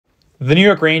The New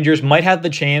York Rangers might have the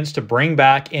chance to bring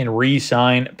back and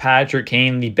re-sign Patrick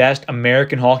Kane, the best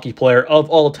American hockey player of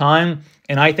all time.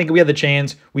 And I think if we have the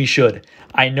chance, we should.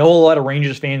 I know a lot of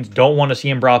Rangers fans don't want to see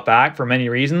him brought back for many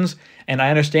reasons, and I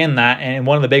understand that. And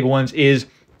one of the big ones is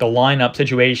the lineup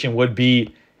situation it'd be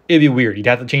weird. You'd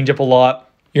have to change up a lot.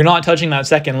 You're not touching that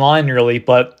second line really,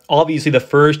 but obviously the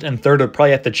first and third would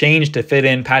probably have to change to fit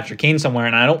in Patrick Kane somewhere,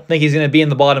 and I don't think he's going to be in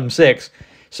the bottom six.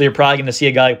 So you're probably going to see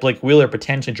a guy like Blake Wheeler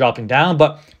potentially dropping down.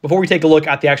 But before we take a look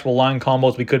at the actual line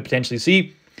combos we could potentially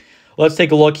see, let's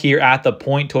take a look here at the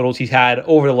point totals he's had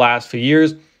over the last few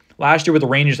years. Last year with the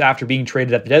Rangers, after being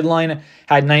traded at the deadline,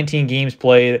 had 19 games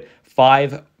played,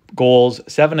 5 goals,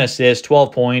 7 assists,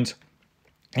 12 points.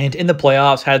 And in the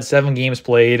playoffs, had 7 games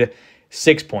played,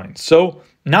 6 points. So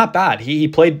not bad. He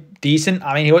played decent.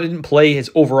 I mean, he didn't play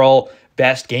his overall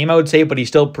best game, I would say, but he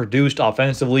still produced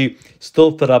offensively,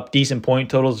 still put up decent point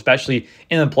totals, especially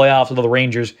in the playoffs, although the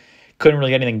Rangers couldn't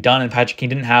really get anything done, and Patrick Kane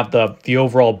didn't have the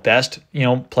overall best,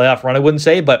 playoff run, I wouldn't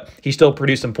say, but he still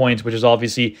produced some points, which is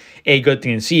obviously a good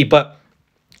thing to see. But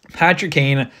Patrick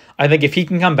Kane, I think if he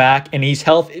can come back and he's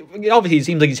healthy, obviously it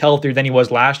seems like he's healthier than he was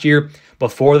last year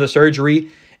before the surgery,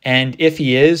 and if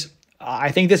he is, I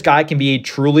think this guy can be a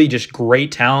truly just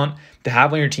great talent to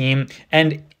have on your team,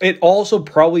 and it also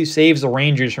probably saves the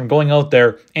Rangers from going out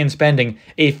there and spending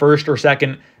a first or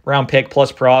second round pick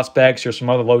plus prospects or some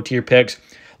other low tier picks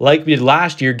like we did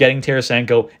last year, getting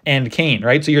Tarasenko and Kane,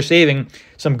 right? So you're saving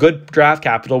some good draft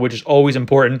capital, which is always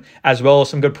important, as well as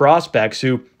some good prospects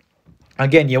who,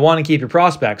 again, you want to keep your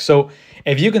prospects. So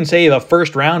if you can save a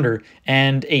first rounder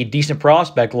and a decent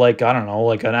prospect like, I don't know,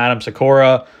 like an Adam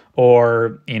Sikora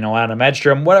or, Adam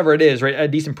Edstrom, whatever it is, right? A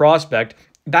decent prospect,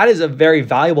 that is a very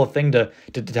valuable thing to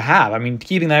have. I mean,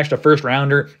 keeping that extra first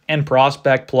rounder and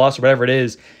prospect plus whatever it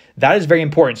is, that is very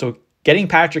important. So getting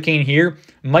Patrick Kane here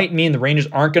might mean the Rangers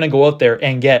aren't going to go out there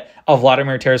and get a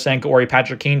Vladimir Tarasenko or a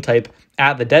Patrick Kane type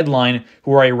at the deadline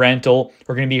who are a rental.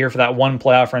 We're going to be here for that one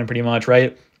playoff run pretty much,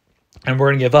 right? And we're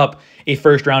going to give up a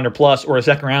first rounder plus or a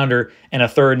second rounder and a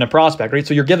third and a prospect, right?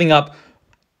 So you're giving up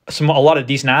a lot of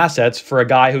decent assets for a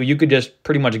guy who you could just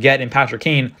pretty much get in Patrick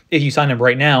Kane if you sign him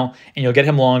right now, and you'll get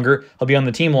him longer. He'll be on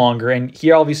the team longer, and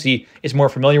he obviously is more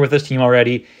familiar with this team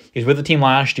already. He was with the team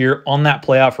last year on that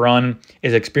playoff run,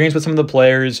 is experienced with some of the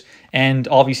players, and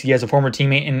obviously he has a former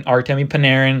teammate in Artemi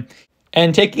Panarin.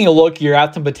 And taking a look here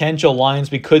at the potential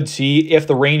lines we could see if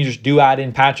the Rangers do add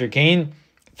in Patrick Kane,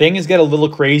 things get a little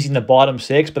crazy in the bottom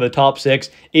 6, but the top 6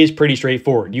 is pretty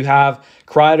straightforward. You have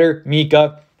Kreider,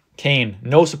 Mika, Kane.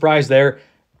 No surprise there.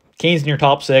 Kane's in your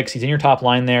top 6. He's in your top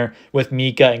line there with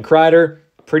Mika and Kreider.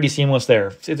 Pretty seamless there.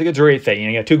 It's a great fit.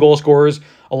 You got 2 goal scorers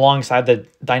alongside the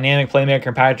dynamic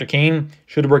playmaker Patrick Kane.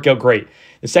 Should work out great.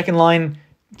 The second line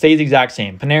stays the exact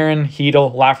same. Panarin,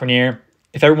 Hedl, Lafreniere.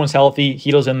 If everyone's healthy,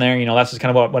 Hedl's in there. That's just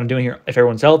kind of what I'm doing here. If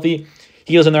everyone's healthy,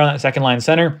 Hedl's in there on that second line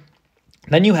center.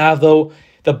 Then you have, though,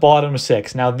 the bottom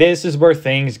 6. Now, this is where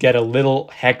things get a little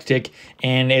hectic,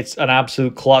 and it's an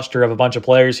absolute cluster of a bunch of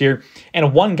players here.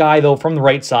 And one guy, though, from the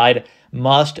right side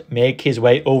must make his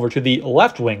way over to the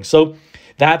left wing. So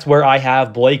that's where I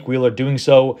have Blake Wheeler doing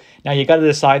so. Now, you got to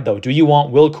decide, though, do you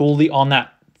want Will Cooley on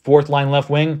that 4th line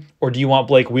left wing, or do you want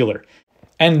Blake Wheeler?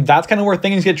 And that's kind of where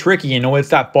things get tricky. It's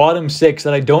that bottom 6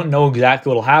 that I don't know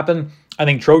exactly what will happen. I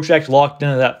think Trocheck's locked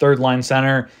into that 3rd line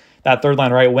center. That 3rd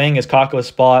line right wing is Kakko's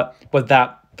spot. But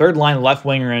that 3rd line left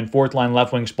winger and 4th line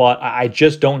left wing spot, I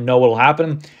just don't know what will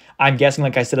happen. I'm guessing,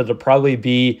 like I said, it'll probably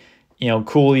be,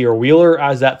 Cooley or Wheeler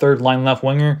as that 3rd line left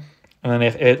winger. And then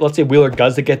if let's say Wheeler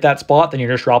does get that spot, then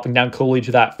you're just dropping down Cooley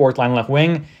to that 4th line left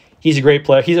wing. He's a great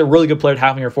player. He's a really good player to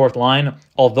have on your 4th line.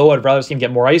 Although I'd rather see him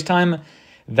get more ice time,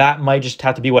 that might just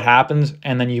have to be what happens.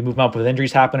 And then you move him up with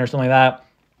injuries happen or something like that.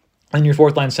 And your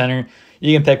 4th line center,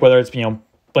 you can pick whether it's,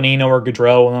 Bonino or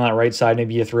Gaudreau, and on that right side,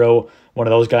 maybe you throw one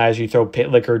of those guys, you throw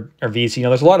Pitlick or VC.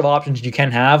 There's a lot of options you can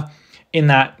have in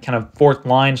that kind of 4th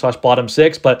line / bottom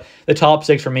 6, but the top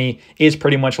 6 for me is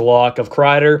pretty much a lock of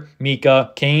Kreider,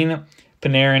 Mika, Kane,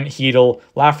 Panarin, Hedl,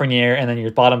 Lafreniere, and then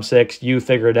your bottom 6, you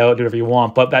figure it out, do whatever you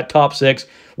want, but that top 6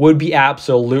 would be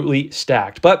absolutely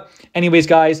stacked. But anyways,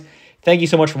 guys, thank you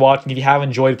so much for watching. If you have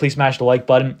enjoyed, please smash the like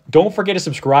button. Don't forget to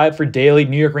subscribe for daily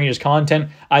New York Rangers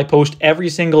content. I post every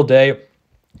single day.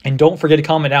 And don't forget to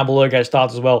comment down below your guys'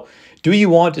 thoughts as well. Do you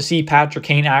want to see Patrick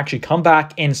Kane actually come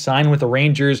back and sign with the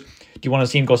Rangers? Do you want to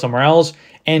see him go somewhere else?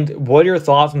 And what are your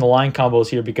thoughts on the line combos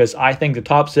here? Because I think the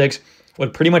top 6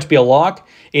 would pretty much be a lock.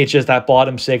 It's just that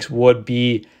bottom 6 would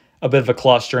be a bit of a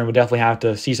cluster and would definitely have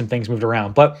to see some things moved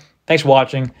around. But thanks for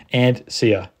watching, and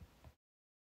see ya.